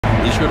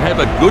You should have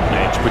a good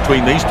match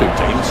between these two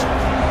teams.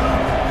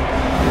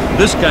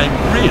 This game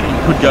really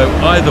could go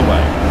either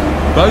way.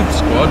 Both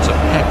squads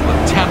are packed with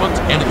talent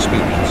and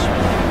experience.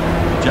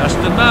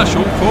 Justin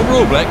Marshall,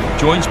 former All Black,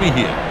 joins me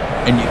here.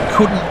 And you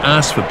couldn't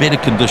ask for better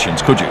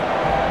conditions, could you?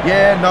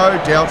 Yeah, no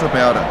doubt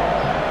about it.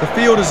 The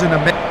field is in a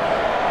mess.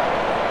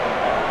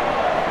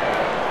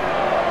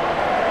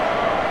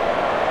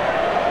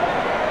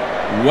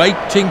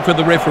 Waiting for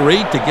the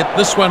referee to get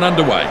this one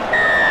underway.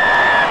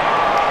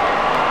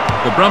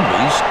 The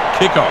Brumbies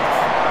kick off.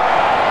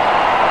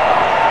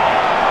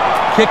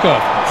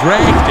 Kick-off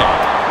dragged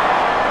out.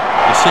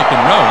 The second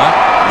rower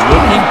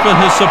looking for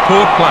his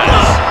support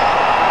players.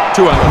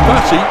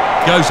 Tuangafasi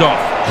goes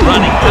off,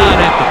 running hard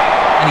at them,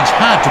 and he's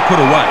hard to put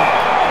away.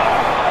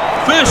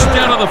 First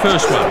down on the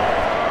first one.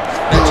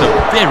 That's a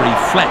very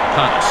flat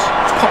pass.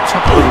 Pops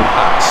up a little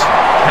pass.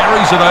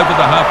 Carries it over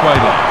the halfway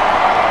line.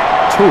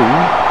 Tool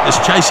is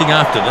chasing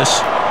after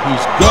this.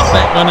 He's got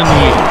that one in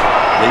the end.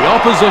 The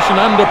opposition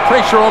under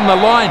pressure on the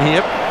line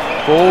here.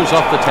 Falls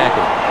off the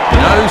tackle.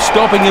 No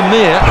stopping him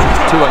there.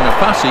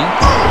 Tuangafasi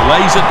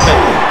lays it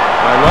back.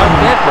 I like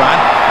that run.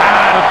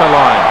 Hard at the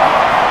line.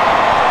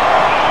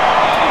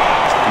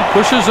 He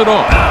pushes it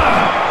on.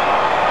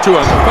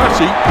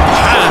 Tuangafasi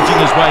charging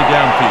his way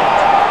downfield.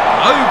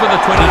 Over the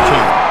 22.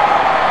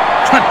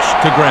 Crunch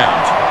to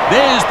ground.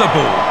 There's the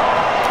ball.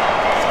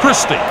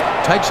 Christie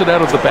takes it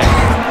out of the back.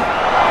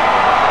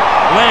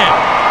 Lamb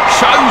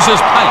shows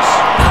his pace.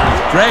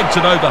 Drags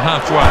it over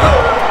halfway.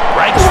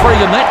 Breaks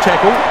free in that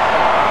tackle.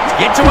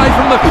 Gets away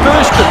from the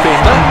first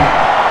defender.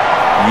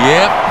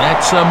 Yep,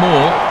 that's a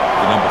more.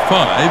 The number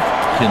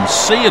 5 can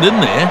see it in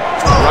there.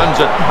 Runs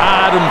it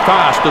hard and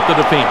fast at the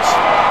defence.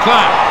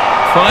 Clark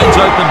finds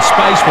open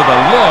space with a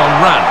long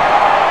run.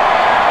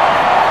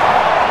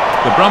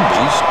 The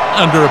Brumbies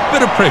under a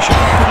bit of pressure.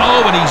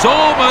 Oh, and he's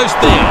almost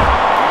there.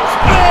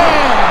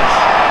 Smash!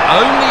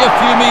 Only a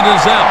few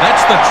metres out.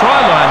 That's the try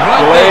line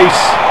right there.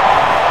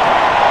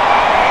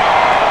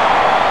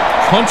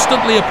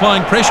 Constantly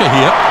applying pressure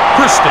here.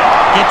 Christie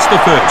gets the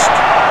first.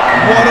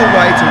 What a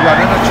way to run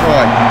in a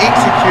try.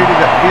 Executed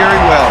it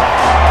very well.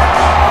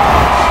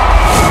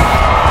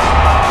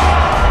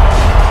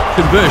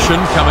 Conversion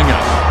coming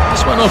up.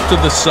 This one off to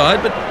the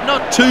side, but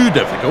not too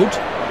difficult.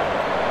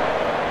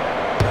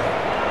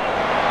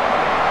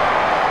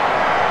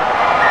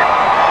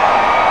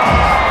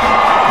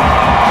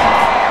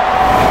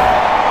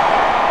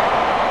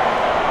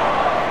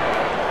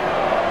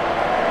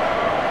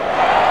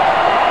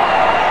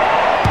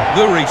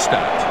 The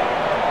restart.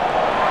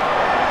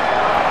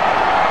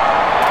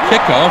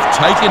 Kick-off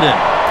taken in.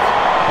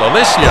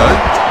 Lolesio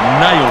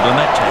nailed in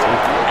that tackle,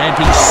 and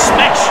he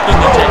smashed in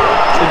the tackle.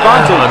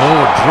 Advantage.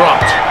 More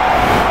dropped.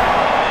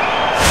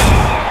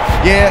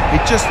 Yeah, he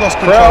just lost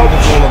control of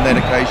the ball on that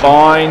occasion.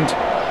 Bind.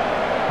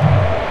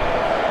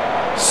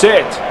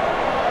 Set.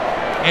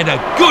 And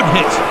a good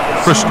hit.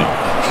 Christie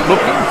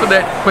looking for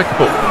that quick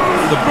ball.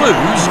 The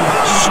Blues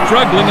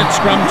struggling at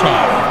scrum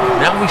time.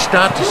 Now we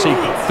start to see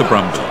the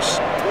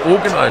Brumbies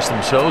organise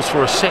themselves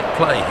for a set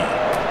play here.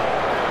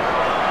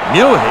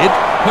 Muirhead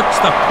puts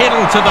the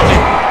pedal to the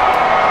metal.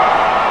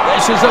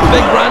 This is a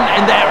big run,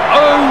 and they're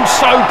oh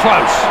so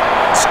close.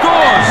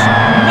 Scores!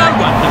 No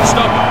one can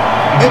stop it.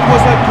 It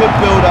was a good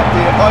build-up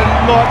there. I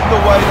like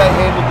the way they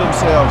handled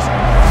themselves.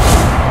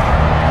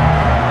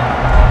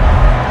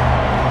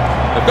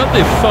 They've got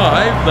their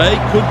 5, they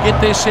could get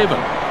their 7.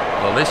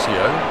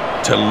 Alessio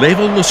to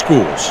level the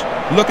scores.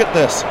 Look at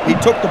this. He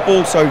took the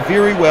ball so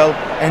very well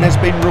and has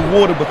been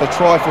rewarded with a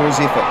try for his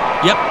effort.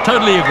 Yep,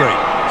 totally agree.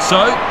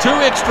 So,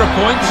 2 extra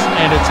points,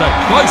 and it's a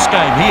close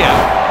game here.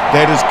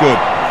 That is good.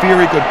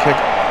 Very good kick.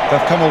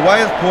 They've come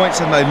away with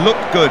points and they look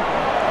good.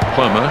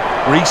 Plummer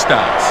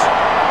restarts.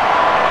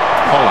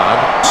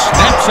 Pollard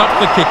snaps up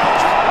the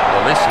kick-off.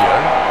 Alessio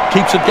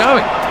keeps it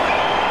going.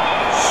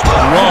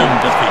 Strong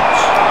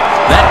defence.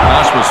 That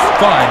pass was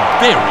fired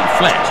very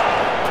flat.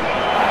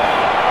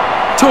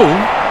 Tool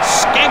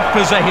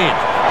scampers ahead.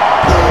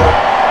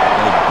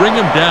 They bring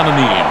him down in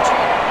the end.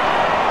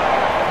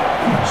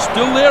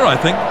 Still there, I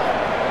think.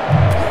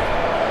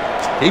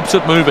 Keeps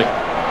it moving.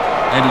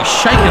 And he's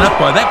shaken up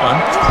by that one.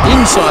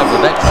 Inside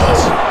with that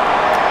pass.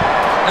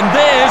 And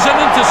there's an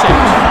intercept.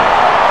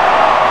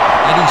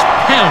 And he's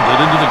pounded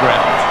into the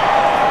ground.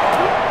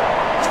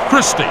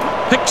 Christie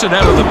picks it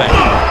out of the back.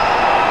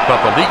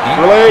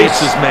 Papali'i hits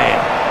his man.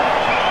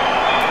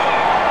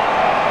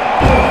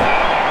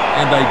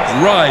 And they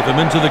drive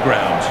him into the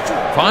ground.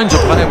 Finds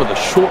a player with a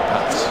short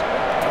pass.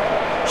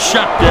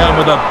 Shut down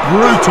with a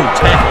brutal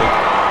tackle.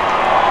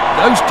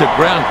 Goes to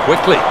ground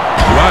quickly.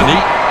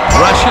 Ronnie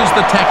brushes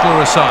the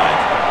tackler aside.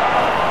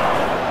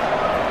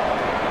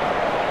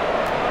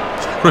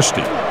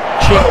 Christie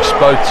checks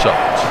both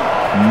sides.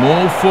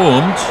 More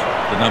formed.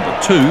 The number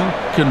 2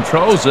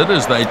 controls it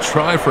as they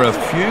try for a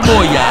few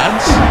more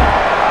yards.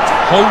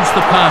 Holds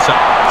the pass up.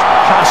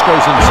 Pass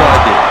goes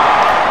inside there.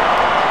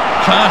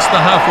 Past the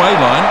halfway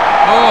line.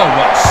 Oh,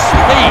 what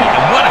speed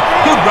and what a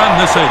good run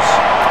this is.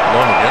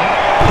 Lonergan,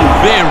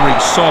 very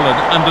solid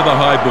under the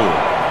high ball.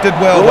 Did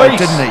well though,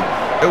 didn't he?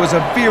 It was a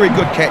very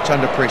good catch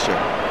under pressure.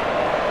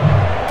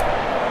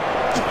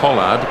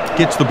 Pollard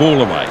gets the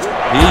ball away.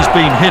 He's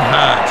been hit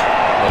hard.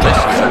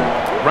 Alessio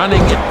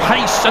running at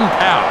pace and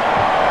power.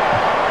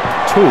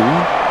 Toole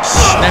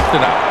snapped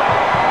it up.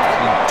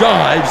 He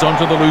dives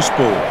onto the loose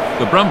ball.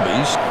 The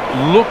Brumbies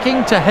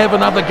looking to have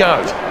another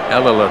go.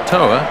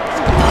 Alalatoa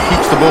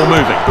keeps the ball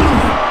moving.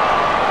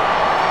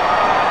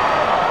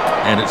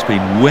 And it's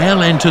been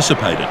well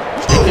anticipated.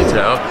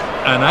 Tikitau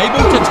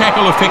unable to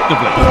tackle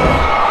effectively.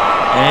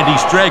 And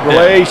he's dragged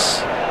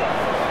Release.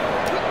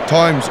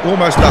 Time's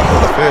almost up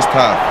for the first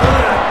half.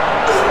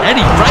 And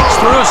he breaks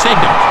through a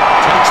second.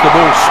 Takes the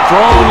ball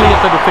strongly at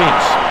the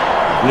defence.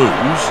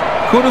 Blues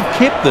could have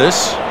kept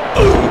this.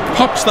 He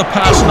pops the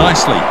pass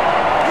nicely.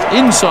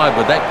 Inside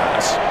with that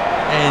pass.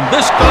 And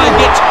this guy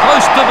gets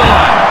close to the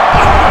line.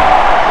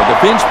 The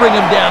defence bring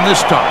him down this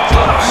time.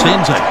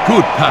 Sends a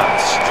good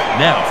pass.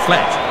 Now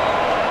flat.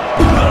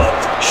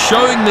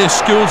 Showing their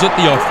skills at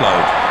the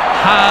offload.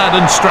 Hard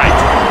and straight.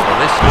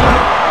 Alessio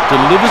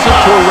delivers it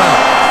to a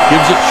runner.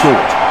 Gives it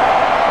short.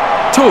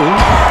 Toole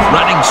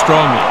running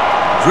strongly.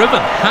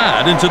 Driven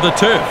hard into the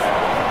turf.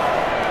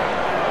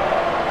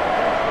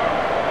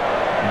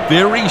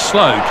 Very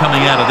slow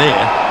coming out of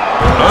there.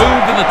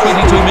 Over the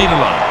 22-metre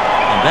line.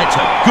 And that's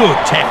a good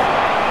tackle.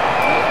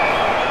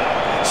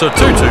 So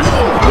Tutu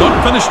not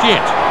finished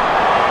yet.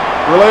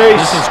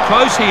 Release. This is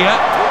close here.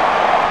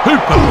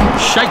 Hooper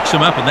shakes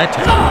him up in that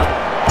tackle.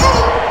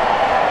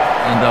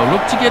 And they'll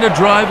look to get a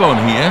drive on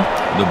here.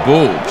 The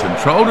ball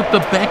controlled at the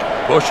back.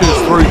 Pushes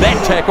through that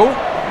tackle.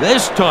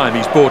 This time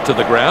he's brought to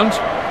the ground.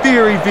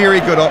 Very,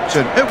 very good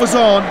option. It was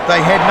on.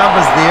 They had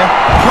numbers there.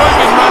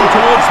 Probing run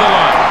towards the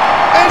line.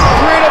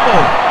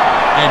 Incredible!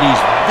 And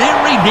he's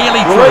very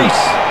nearly through.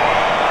 Release.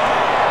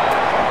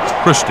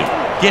 Christie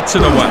gets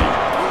it away.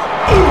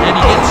 And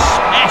he gets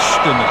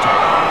smashed in the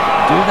tackle.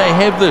 Do they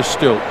have this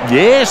still?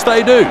 Yes,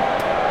 they do.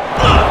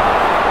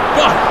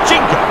 By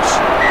Jinkos.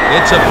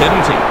 It's a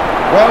penalty.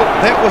 Well,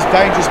 that was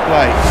dangerous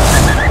play.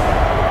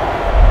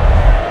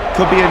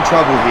 Could be in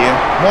trouble here.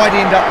 Might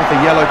end up with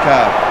a yellow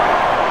card.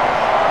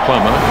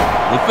 Plummer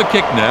with the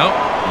kick now,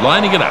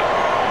 lining it up.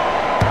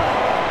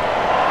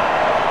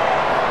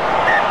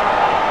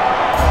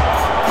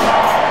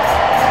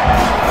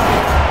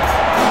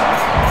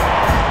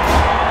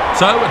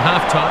 So at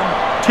half-time,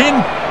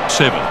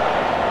 10-7.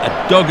 A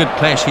dogged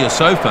clash here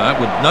so far,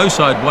 with no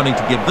side wanting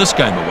to give this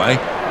game away.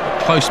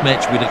 A close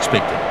match we'd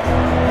expected.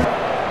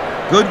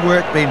 Good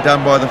work being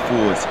done by the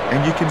forwards,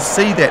 and you can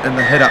see that in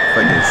the hit-up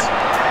figures.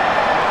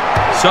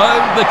 So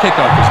the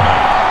kick-off is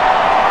made.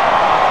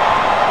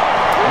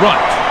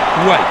 Right,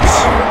 waits.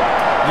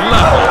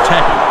 Lovely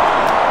tackle.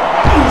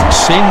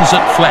 Sends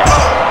it flat.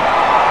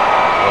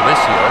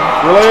 Alessio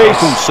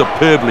tackles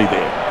superbly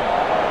there.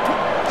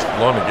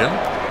 Lonergan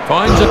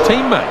finds a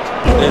teammate.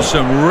 There's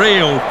some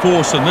real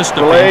force in this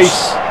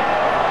defence.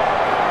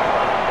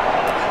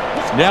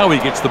 Now he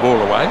gets the ball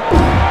away.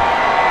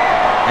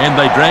 And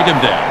they drag him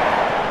down.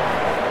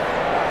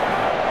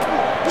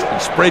 He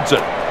spreads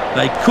it.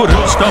 They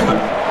couldn't stop him.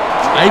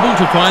 Able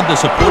to find the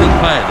supporting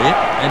player there,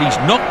 and he's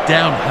knocked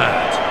down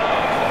hard.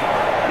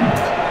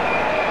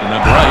 The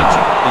number 8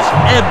 is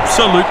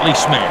absolutely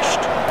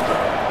smashed.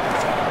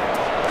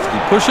 He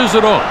pushes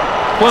it on.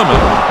 Plummer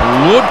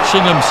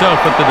launching himself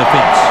at the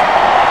defence.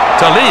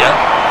 Talia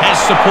has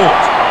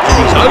support, and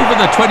he's over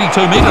the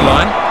 22-metre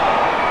line.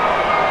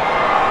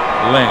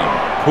 Lamb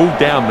pulled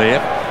down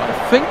there. I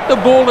think the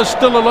ball is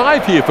still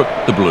alive here for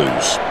the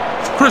Blues.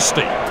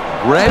 Christie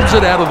grabs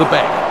it out of the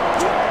back.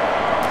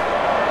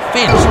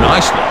 Fends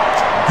nicely.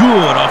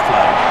 Good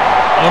offload.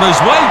 On his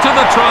way to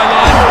the try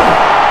line.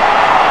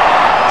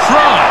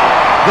 Try.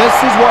 This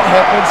is what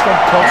happens from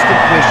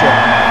constant pressure.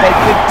 They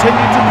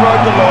continue to grow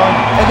the line,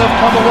 and they've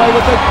come away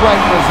with a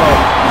great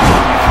result.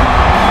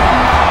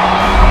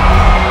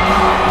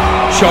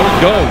 Shot at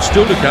goal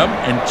still to come,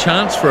 and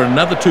chance for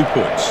another 2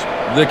 points.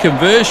 The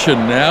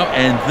conversion now,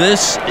 and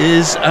this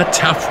is a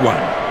tough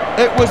one.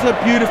 It was a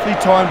beautifully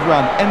timed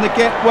run, and the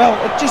gap, well,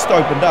 it just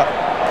opened up.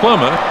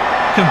 Plummer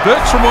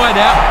converts from wide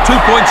out, 2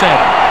 points at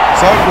him.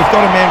 So we've got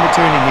a man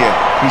returning here.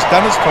 He's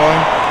done his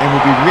time and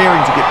will be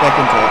raring to get back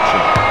into action.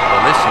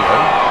 Alessio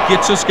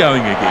gets us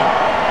going again.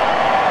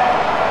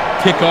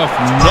 Kick off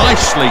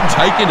nicely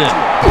taken in.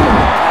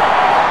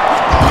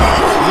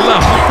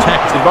 Lovely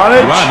tackle.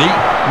 Advantage. Ronnie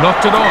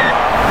knocked it on.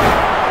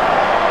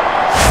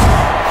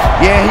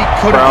 Yeah, he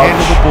couldn't Crouch.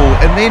 handle the ball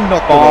and then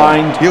knocked it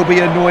Bind. on. He'll be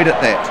annoyed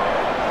at that.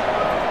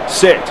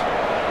 Set.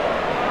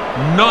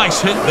 Nice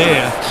hit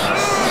there.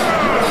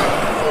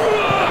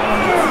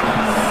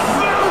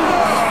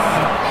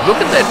 Look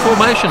at that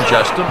formation,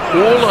 Justin.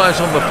 All eyes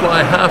on the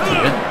fly half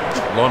here.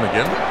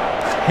 Lonergan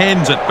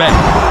hands it back.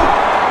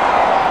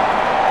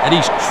 And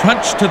he's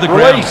crunched to the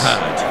ground Release.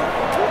 hard.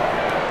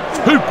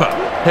 Hooper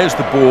has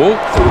the ball.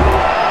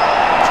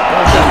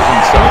 Ball goes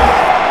inside.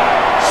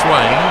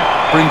 Swain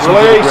brings him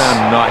to the Release.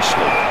 ground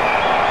nicely.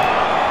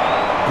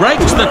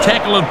 Breaks the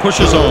tackle and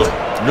pushes on.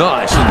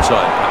 Nice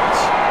inside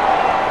pass.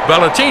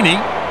 Ballatini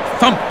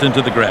thumped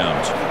into the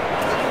ground.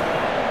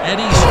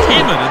 And he's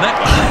hammered in that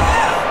one.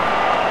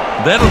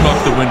 That'll knock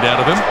the wind out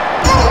of him.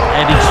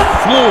 And he's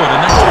floored in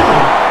that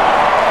tackle.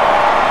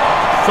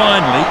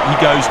 Finally, he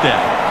goes down.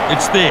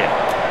 It's there.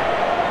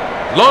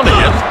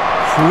 Lonergan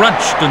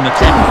crunched in the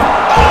tackle.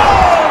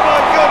 Oh,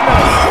 my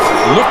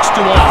goodness! Looks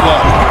to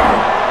offload.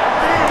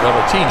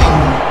 Valentini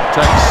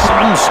takes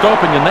some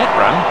stopping in that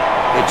run.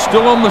 It's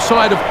still on the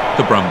side of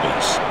the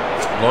Brumbies.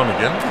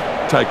 Lonergan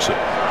takes it.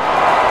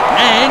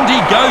 And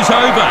he goes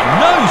over.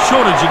 No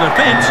shortage of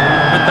defence,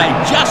 but they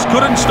just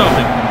couldn't stop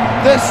him.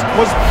 This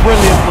was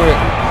brilliant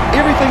work.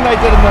 Everything they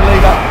did in the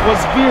lead-up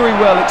was very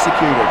well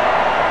executed.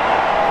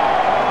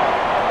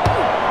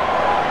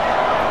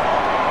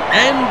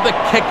 And the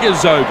kick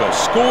is over.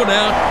 Score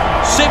now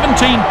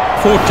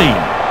 17-14.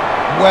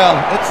 Well,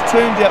 it's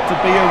turned out to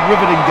be a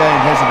riveting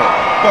game, hasn't it?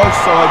 Both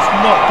sides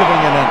not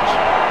giving an inch.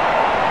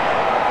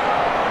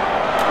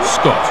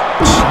 Scott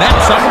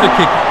snaps up the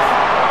kick.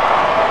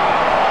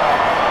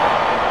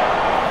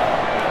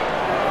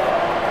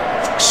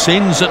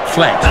 Sends it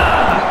flat.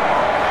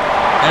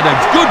 And a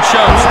good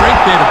show of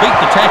strength there to beat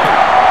the tackle.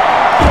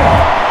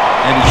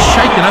 And he's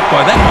shaken up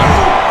by that one.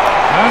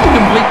 Can't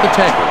complete the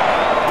tackle.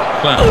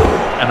 Clown,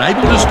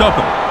 unable to stop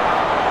him.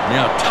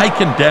 Now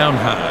taken down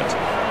hard.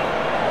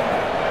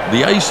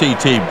 The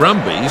ACT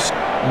Brumbies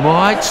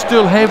might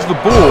still have the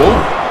ball.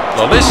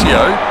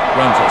 Alessio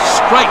runs a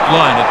straight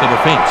line at the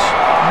defence.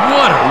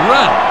 What a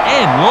run,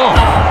 and long.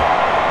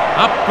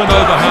 Up and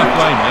over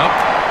halfway now.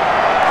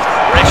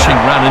 Crashing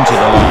run into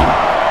the line.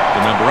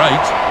 The number 8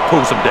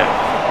 pulls him down.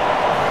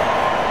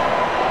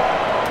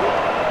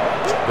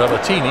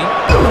 Valentini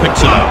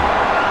picks it up.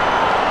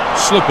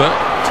 Slipper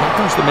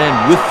tackles the man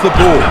with the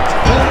ball.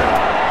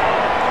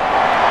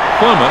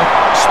 Plummer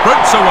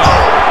sprints away.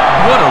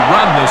 What a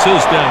run this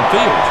is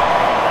downfield.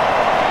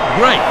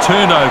 Great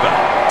turnover.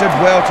 Did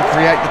well to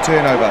create the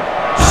turnover.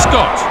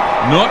 Scott,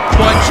 not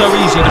quite so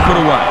easy to put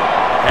away.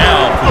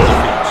 Powerful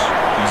defence.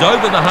 He's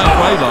over the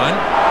halfway line.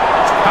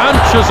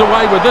 Punches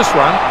away with this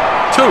one.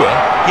 Tua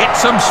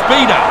gets some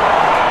speed up.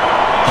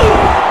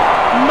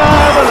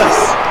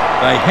 Marvellous.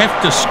 They have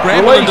to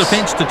scramble the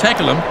defence to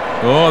tackle him.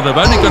 Oh, they've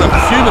only got a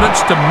few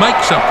minutes to make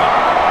something.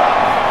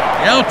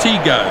 Out he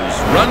goes,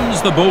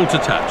 runs the ball to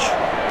touch,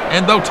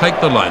 and they'll take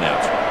the line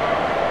out.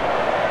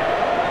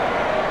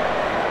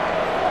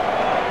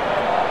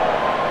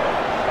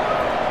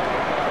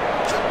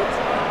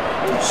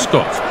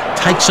 Scott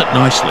takes it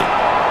nicely.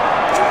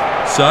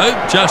 So,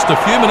 just a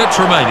few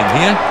minutes remaining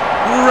here.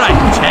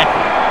 Great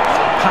tackle.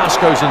 Pass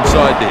goes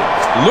inside there.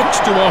 Looks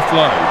to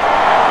offload.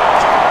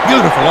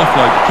 Beautiful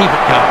offload to keep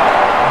it going.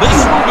 This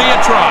will be a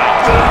try.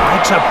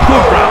 Makes a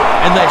good run,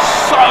 and they're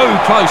so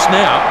close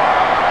now.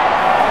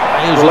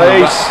 Players on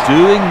the ruck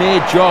doing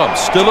their job,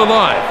 still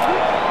alive.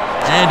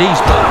 And he's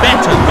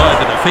battered by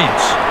the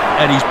defence,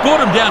 and he's brought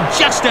him down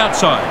just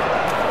outside.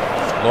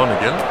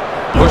 Lonergan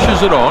pushes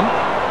it on.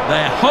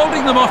 They're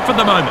holding them off for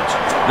the moment.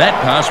 That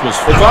pass was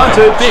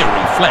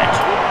very flat,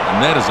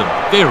 and that is a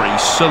very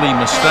silly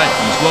mistake.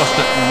 He's lost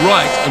it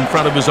right in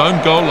front of his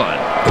own goal line.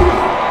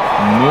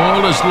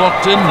 Maul is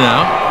locked in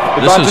now.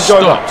 This is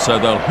stopped, so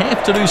they'll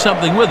have to do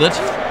something with it.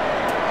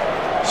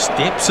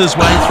 Steps his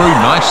way through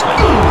nicely.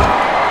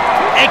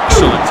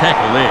 Excellent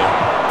tackle there.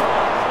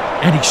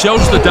 And he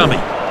shows the dummy.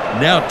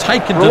 Now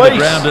taken to the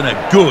ground in a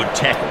good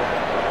tackle.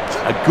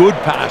 A good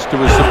pass to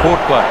his support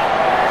player.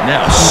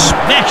 Now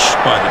smashed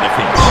by the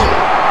defence.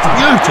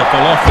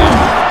 Beautiful offload.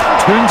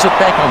 Turns it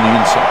back on the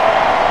inside.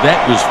 That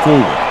was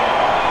forward.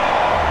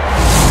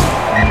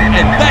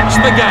 And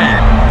that's the game.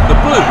 The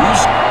Blues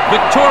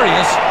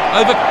victorious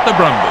over the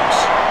Brumbies.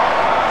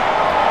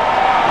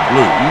 The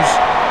Blues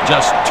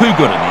just too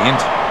good in the end.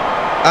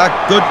 A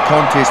good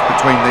contest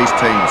between these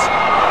teams.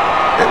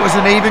 It was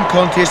an even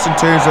contest in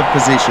terms of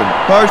possession.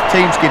 Both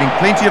teams getting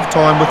plenty of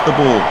time with the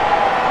ball.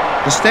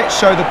 The stats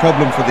show the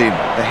problem for them.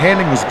 The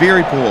handling was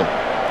very poor.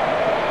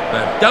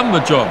 They've done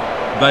the job.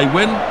 They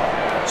win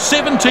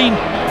 17-14.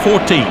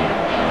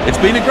 It's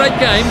been a great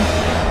game.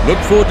 Look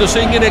forward to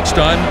seeing you next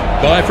time.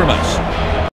 Bye from us.